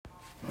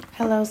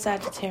Hello,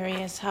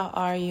 Sagittarius. How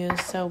are you?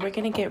 So we're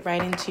going to get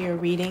right into your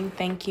reading.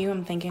 Thank you.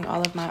 I'm thanking all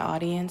of my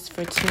audience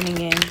for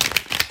tuning in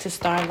to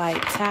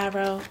Starlight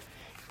Tarot.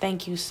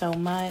 Thank you so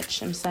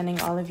much. I'm sending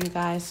all of you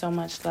guys so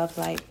much love,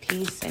 light,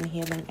 peace, and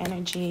healing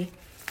energy.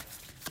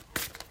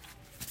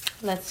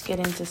 Let's get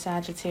into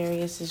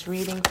Sagittarius's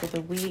reading for the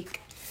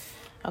week.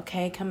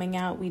 Okay, coming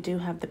out, we do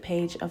have the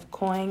Page of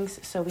Coins.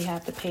 So we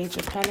have the Page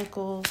of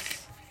Pentacles.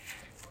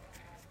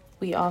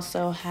 We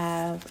also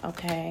have,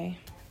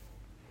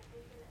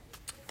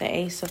 the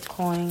Ace of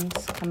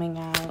Coins coming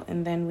out,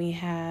 and then we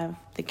have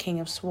the King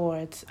of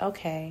Swords.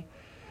 Okay,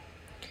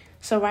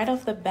 so right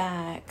off the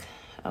back,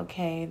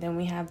 then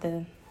we have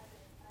the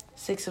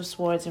Six of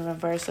Swords in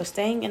reverse. So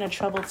staying in a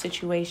troubled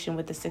situation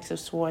with the Six of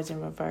Swords in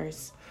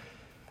reverse.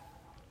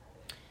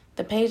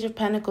 The Page of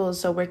Pentacles,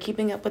 so we're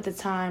keeping up with the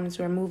times.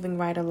 We're moving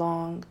right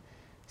along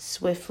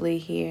swiftly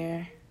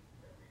here.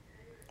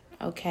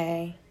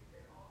 Okay.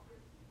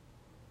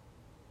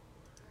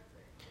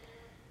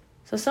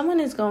 So someone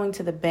is going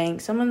to the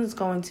bank. Someone is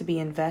going to be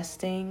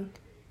investing,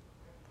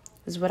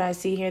 is what I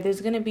see here.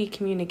 There's going to be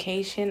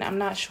communication. I'm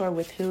not sure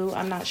with who.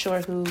 I'm not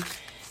sure who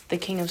the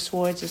King of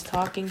Swords is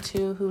talking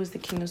to. Who is the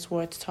King of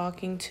Swords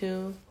talking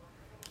to?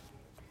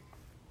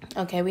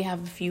 Okay, we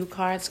have a few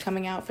cards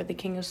coming out for the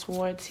King of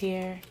Swords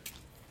here.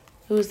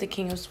 Who is the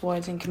King of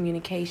Swords in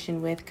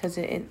communication with? Because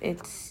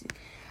it's...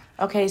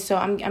 Okay, so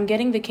I'm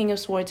getting the King of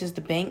Swords is the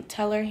bank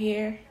teller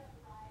here.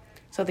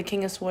 So the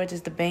King of Swords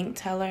is the bank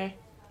teller.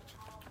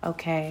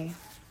 Okay.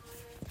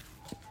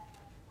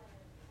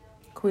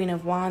 Queen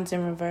of Wands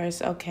in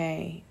reverse.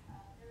 Okay.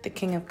 The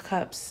King of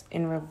Cups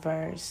in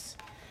reverse.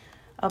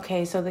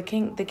 Okay, so the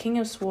King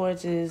of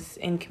Swords is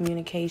in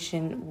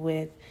communication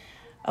with...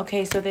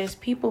 Okay, so there's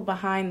people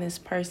behind this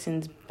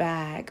person's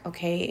back.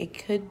 Okay, it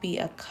could be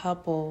a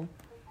couple.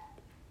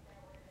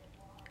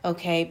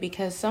 Okay,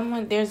 because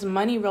there's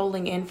money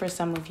rolling in for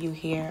some of you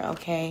here.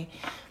 Okay,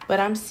 but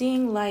I'm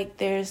seeing like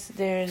there's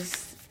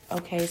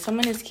okay,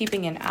 someone is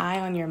keeping an eye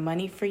on your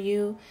money for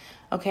you.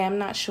 Okay, I'm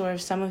not sure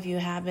if some of you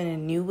have an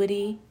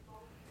annuity.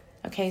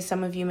 Okay,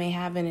 some of you may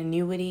have an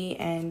annuity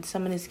and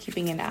someone is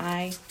keeping an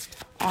eye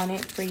on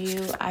it for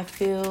you. I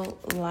feel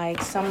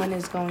like someone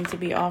is going to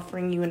be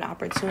offering you an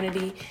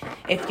opportunity.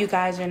 If you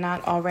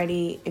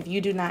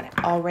do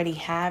not already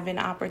have an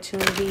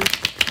opportunity,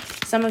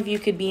 some of you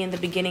could be in the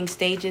beginning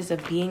stages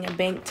of being a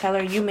bank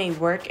teller. You may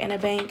work in a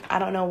bank. I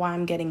don't know why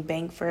I'm getting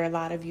bank for a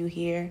lot of you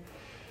here.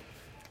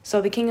 So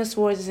the King of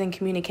Swords is in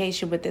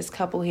communication with this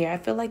couple here. I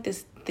feel like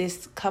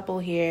this couple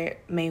here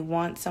may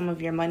want some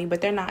of your money,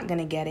 but they're not going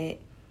to get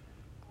it.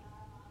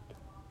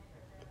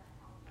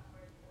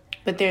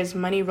 But there's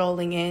money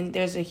rolling in.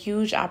 There's a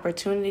huge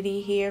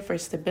opportunity here for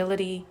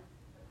stability.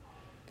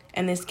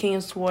 And this King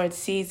of Swords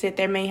sees it.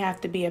 There may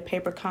have to be a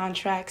paper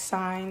contract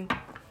signed.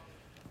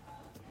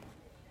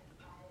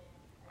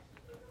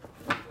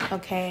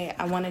 Okay,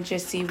 I want to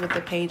just see what the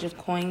Page of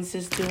Coins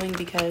is doing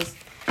because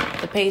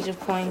the Page of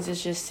Coins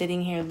is just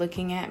sitting here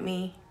looking at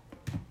me.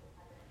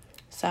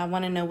 So I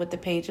want to know what the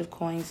Page of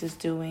Coins is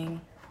doing.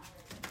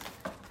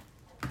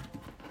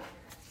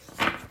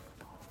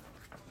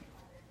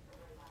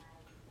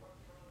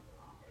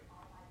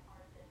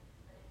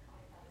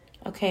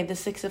 Okay, the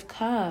Six of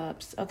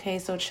Cups. Okay,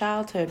 so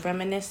childhood,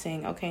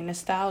 reminiscing. Okay,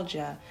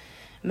 nostalgia,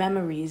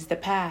 memories, the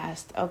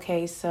past.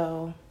 Okay,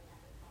 so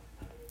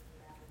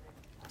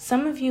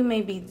some of you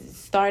may be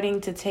starting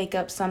to take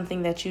up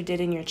something that you did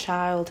in your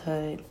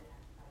childhood.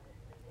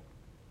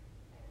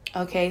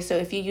 Okay, so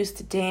if you used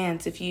to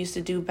dance, if you used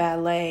to do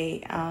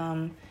ballet,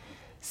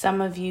 some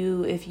of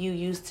you, if you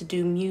used to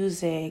do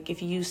music,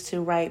 if you used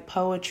to write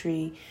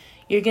poetry,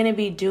 you're going to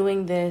be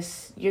doing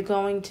this. You're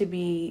going to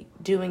be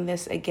doing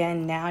this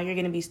again now. You're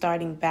going to be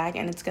starting back,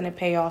 and it's going to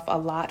pay off a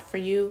lot for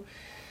you.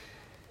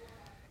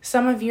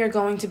 Some of you are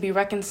going to be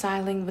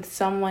reconciling with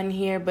someone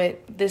here,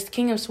 but this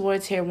King of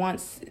Swords here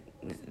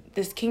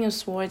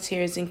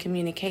is in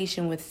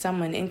communication with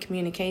someone, in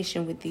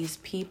communication with these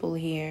people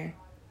here.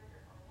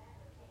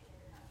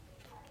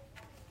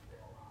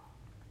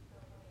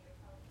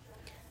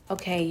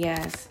 Okay,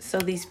 yes. So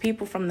these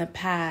people from the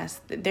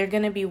past, they're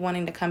going to be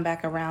wanting to come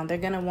back around. They're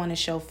going to want to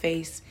show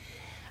face.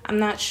 I'm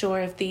not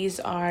sure if these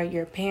are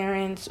your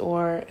parents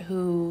or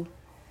who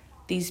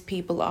these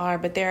people are,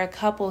 but there are a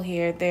couple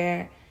here.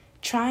 They're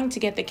trying to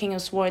get the King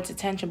of Swords'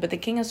 attention, but the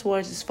King of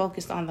Swords is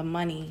focused on the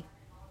money.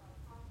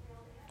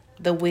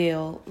 The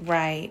wheel,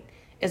 right,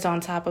 is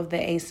on top of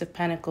the Ace of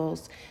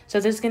Pentacles.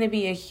 So there's going to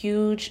be a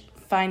huge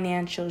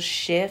financial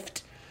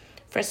shift.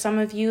 For some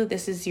of you,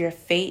 this is your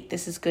fate.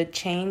 This is good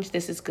change.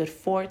 This is good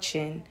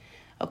fortune.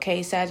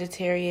 Okay,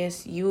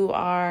 Sagittarius, you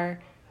are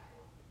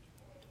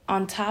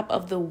on top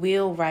of the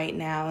wheel right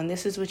now, and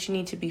this is what you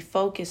need to be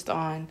focused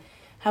on.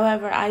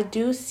 However, I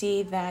do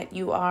see that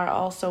you are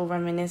also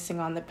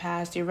reminiscing on the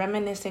past. You're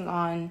reminiscing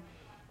on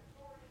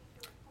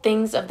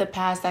things of the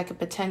past that could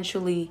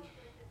potentially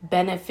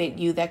benefit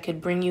you, that could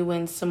bring you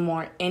in some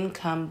more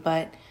income.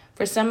 But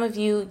for some of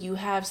you, you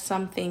have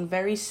something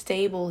very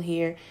stable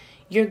here.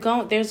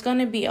 There's going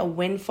to be a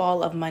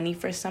windfall of money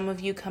for some of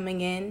you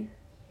coming in.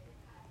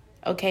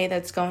 okay,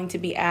 that's going to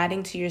be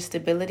adding to your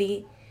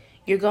stability.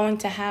 You're going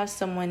to have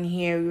someone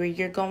here where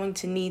you're going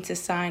to need to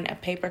sign a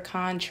paper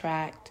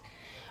contract.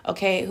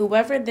 Okay,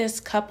 whoever this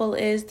couple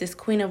is, this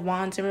Queen of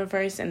Wands in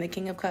reverse and the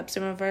King of Cups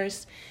in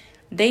reverse,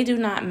 they do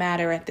not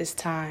matter at this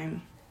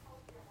time.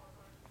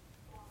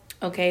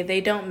 Okay, they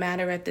don't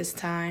matter at this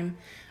time.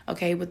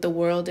 Okay, with the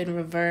World in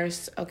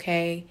reverse,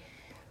 okay.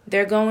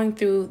 They're going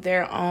through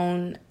their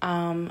own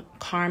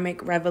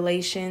karmic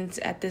revelations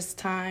at this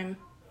time.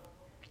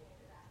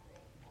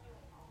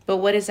 But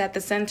what is at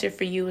the center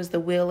for you is the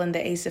Wheel and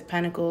the Ace of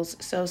Pentacles.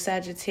 So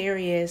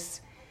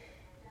Sagittarius,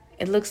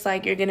 it looks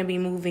like you're going to be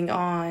moving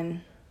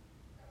on.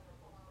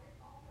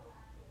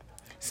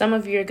 Some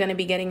of you are going to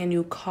be getting a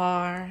new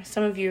car.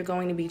 Some of you are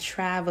going to be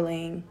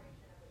traveling.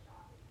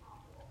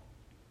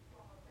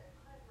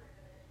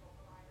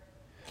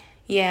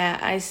 Yeah,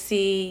 I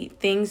see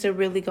things are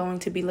really going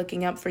to be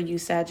looking up for you,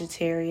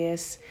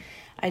 Sagittarius.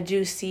 I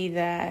do see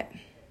that.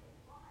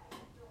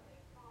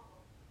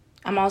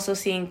 I'm also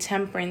seeing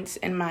Temperance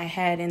in my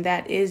head, and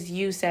that is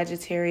you,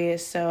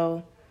 Sagittarius.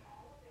 So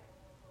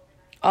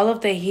all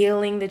of the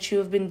healing that you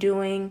have been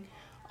doing,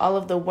 all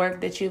of the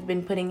work that you've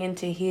been putting in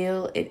to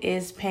heal, it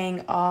is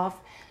paying off.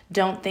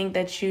 Don't think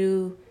that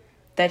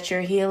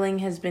your healing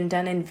has been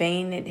done in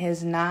vain. It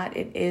has not.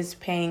 It is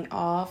paying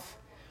off.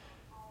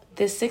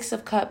 The Six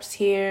of Cups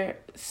here.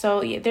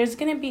 So yeah, there's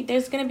gonna be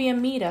a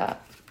meetup.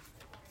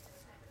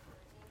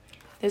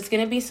 There's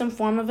gonna be some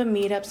form of a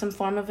meetup, some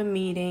form of a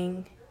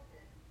meeting.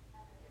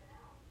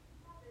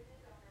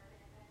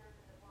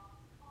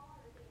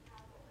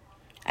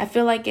 I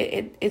feel like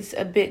it's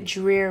a bit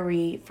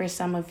dreary for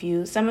some of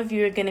you. Some of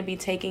you are going to be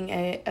taking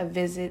a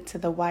visit to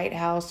the White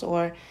House,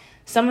 or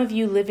some of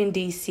you live in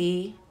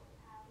D.C.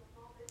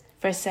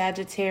 for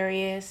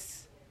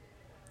Sagittarius.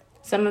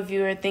 Some of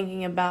you are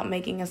thinking about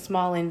making a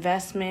small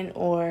investment,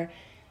 or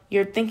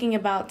you're thinking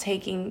about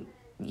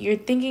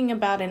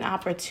an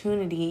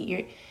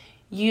opportunity.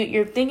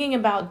 You're thinking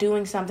about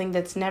doing something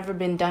that's never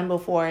been done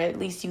before. At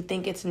least you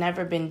think it's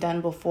never been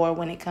done before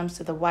when it comes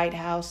to the White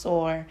House,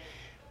 or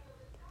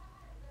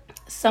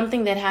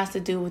something that has to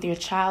do with your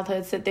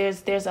childhood. So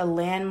there's a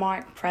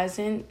landmark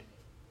present.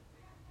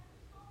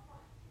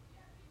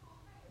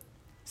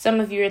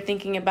 Some of you are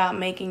thinking about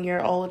making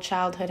your old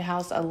childhood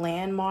house a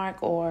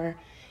landmark or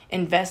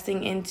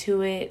investing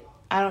into it.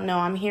 I don't know.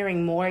 I'm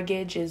hearing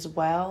mortgage as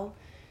well.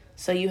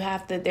 So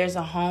there's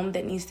a home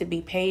that needs to be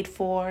paid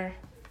for.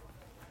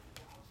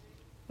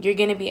 You're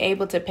going to be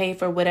able to pay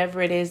for whatever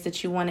it is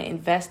that you want to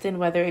invest in,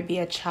 whether it be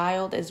a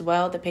child as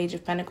well. The Page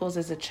of Pentacles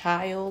is a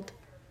child.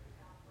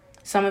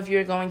 Some of you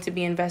are going to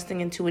be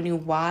investing into a new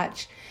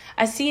watch.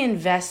 I see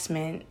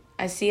investment.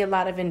 I see a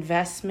lot of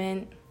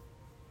investment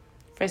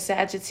for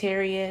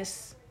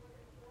Sagittarius.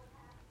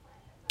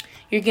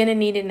 You're going to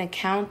need an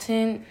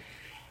accountant,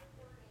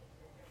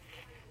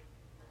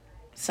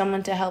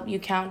 someone to help you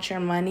count your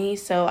money.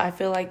 So I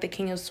feel like the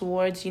King of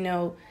Swords,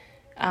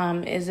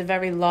 is a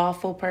very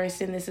lawful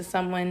person. This is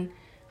someone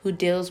who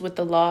deals with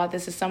the law.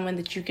 This is someone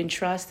that you can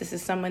trust. This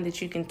is someone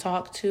that you can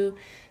talk to.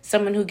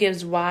 Someone who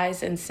gives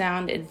wise and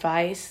sound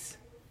advice.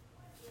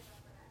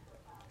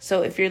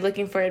 So if you're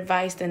looking for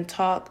advice, then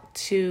talk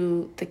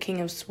to the King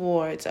of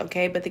Swords,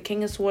 okay? But the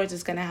King of Swords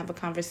is going to have a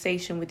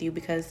conversation with you,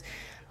 because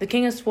the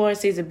King of Swords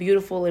sees a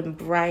beautiful and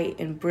bright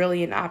and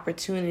brilliant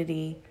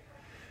opportunity.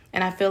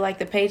 And I feel like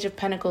the Page of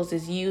Pentacles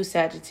is you,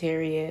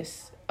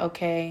 Sagittarius,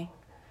 okay?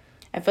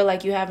 I feel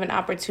like you have an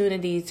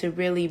opportunity to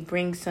really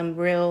bring some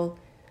real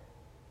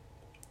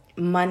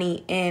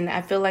money in.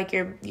 I feel like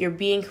you're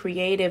being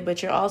creative,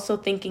 but you're also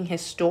thinking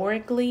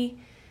historically.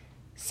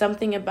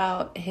 Something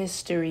about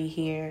history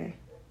here,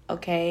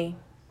 okay?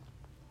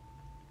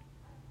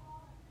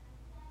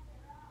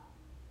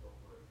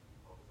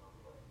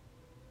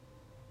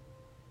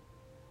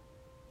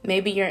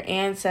 Maybe your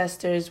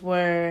ancestors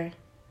were,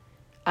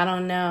 I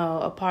don't know,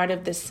 a part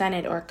of the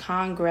Senate or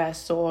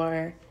Congress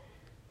or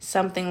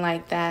something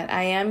like that.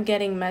 I am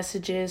getting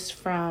messages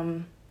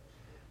from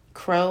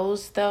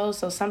crows though,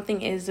 so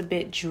something is a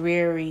bit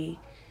dreary.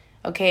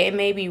 Okay, it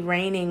may be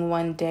raining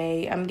one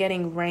day. I'm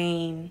getting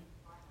rain.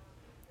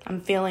 I'm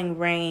feeling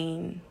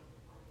rain.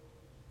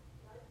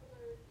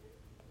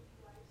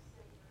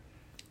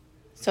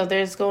 So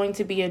there's going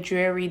to be a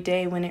dreary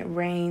day when it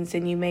rains,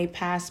 and you may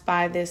pass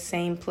by this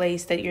same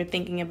place that you're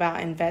thinking about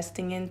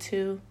investing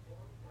into.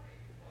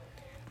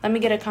 Let me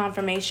get a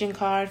confirmation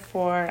card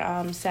for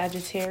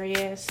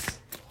Sagittarius.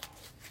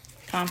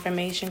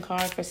 Confirmation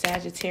card for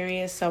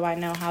Sagittarius, so I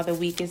know how the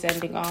week is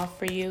ending off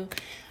for you.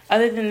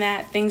 Other than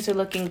that, things are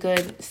looking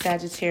good,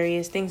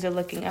 Sagittarius. Things are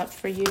looking up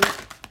for you.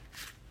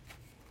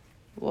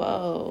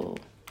 Whoa.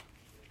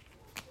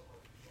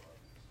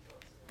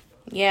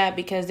 Yeah,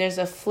 because there's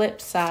a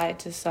flip side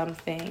to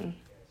something.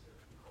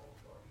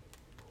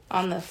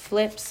 On the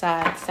flip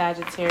side,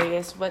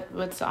 Sagittarius,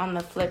 what's on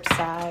the flip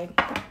side?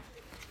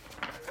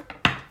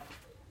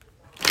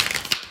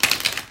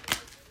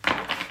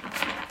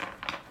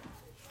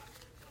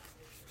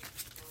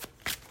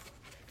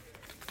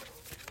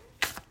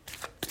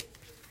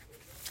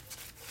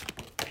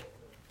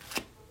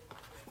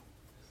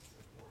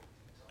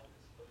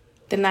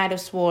 The Knight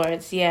of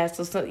Swords. Yeah.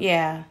 So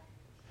yeah.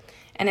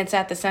 And it's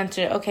at the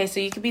center. Okay,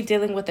 so you could be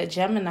dealing with a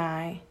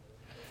Gemini.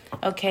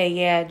 Okay,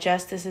 yeah.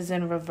 Justice is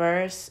in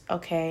reverse.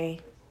 Okay.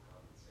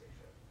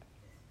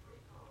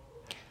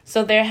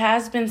 So there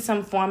has been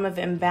some form of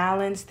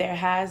imbalance. There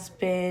has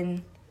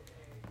been,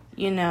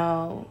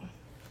 there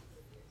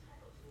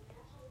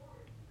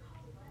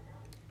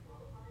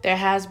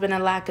has been a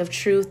lack of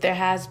truth. There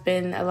has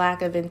been a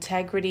lack of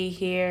integrity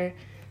here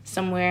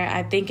somewhere.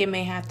 I think it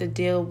may have to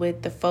deal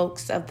with the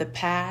folks of the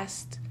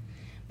past.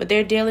 But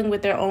they're dealing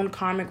with their own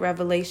karmic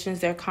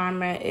revelations. Their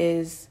karma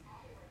is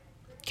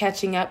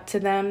catching up to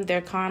them. Their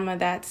karma,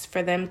 that's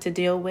for them to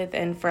deal with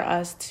and for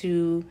us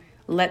to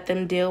let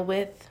them deal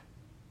with.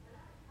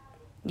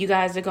 You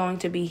guys are going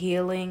to be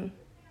healing.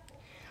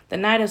 The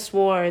Knight of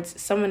Swords,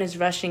 someone is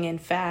rushing in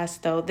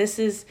fast, though. This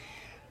is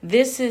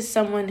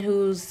someone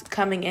who's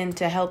coming in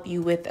to help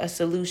you with a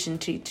solution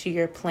to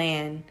your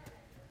plan.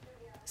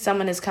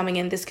 Someone is coming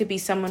in. This could be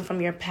someone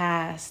from your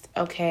past,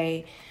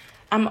 okay?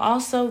 I'm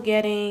also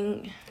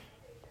getting,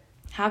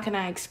 how can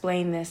I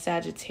explain this,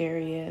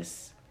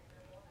 Sagittarius?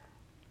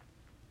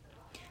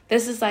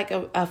 This is like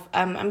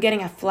I'm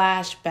getting a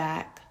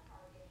flashback.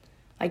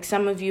 Like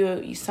some of you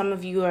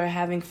are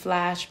having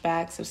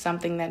flashbacks of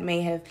something that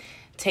may have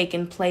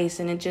taken place,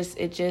 and it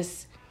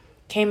just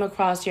came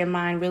across your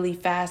mind really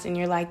fast, and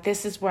you're like,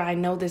 this is where I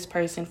know this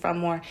person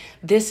from, or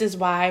this is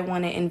why I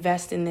want to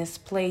invest in this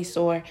place,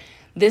 or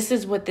this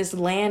is what this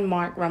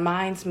landmark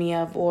reminds me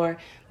of, or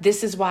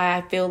this is why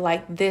I feel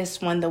like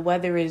this when the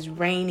weather is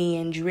rainy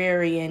and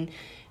dreary, and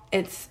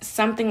it's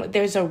something,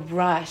 there's a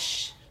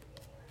rush.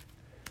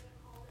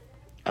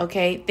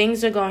 Okay,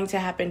 things are going to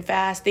happen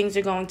fast. Things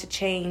are going to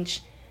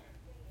change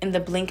in the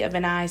blink of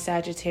an eye,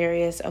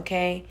 Sagittarius,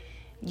 okay?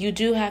 You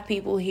do have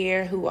people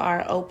here who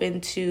are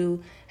open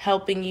to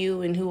helping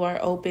you and who are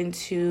open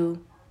to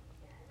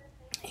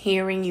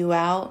hearing you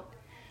out,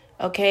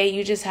 okay?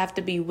 You just have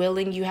to be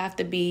willing. You have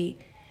to be,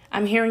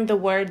 I'm hearing the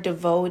word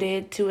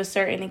devoted to a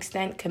certain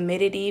extent,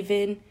 committed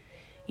even,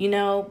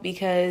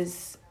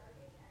 because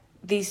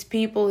these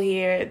people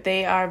here,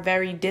 they are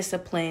very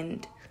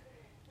disciplined,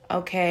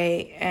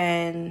 okay?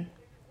 And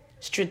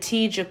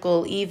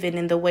strategical even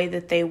in the way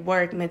that they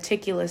work,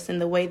 meticulous in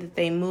the way that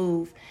they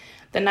move.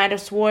 The Knight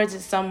of Swords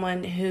is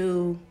someone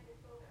who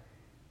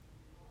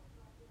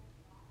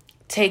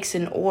takes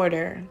an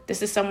order.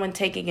 This is someone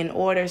taking an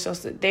order. So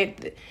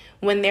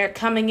when they're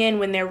coming in,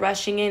 when they're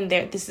rushing in,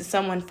 this is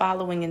someone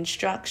following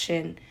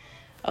instruction.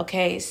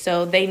 Okay,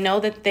 so they know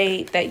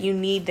that you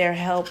need their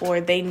help,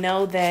 or they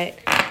know that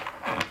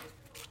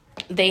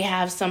they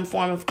have some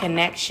form of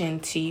connection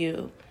to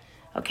you.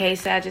 Okay,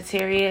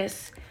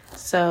 Sagittarius.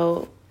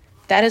 So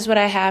that is what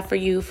I have for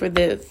you for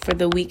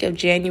the week of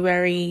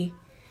January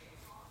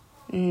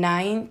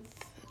 9th,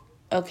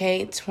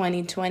 okay,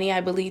 2020.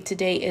 I believe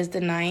today is the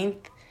 9th.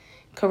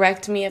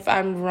 Correct me if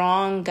I'm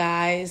wrong,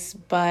 guys,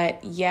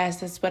 but yes,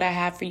 that's what I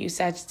have for you,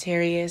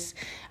 Sagittarius.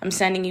 I'm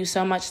sending you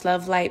so much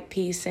love, light,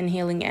 peace, and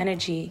healing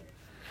energy.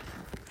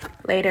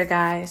 Later,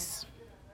 guys.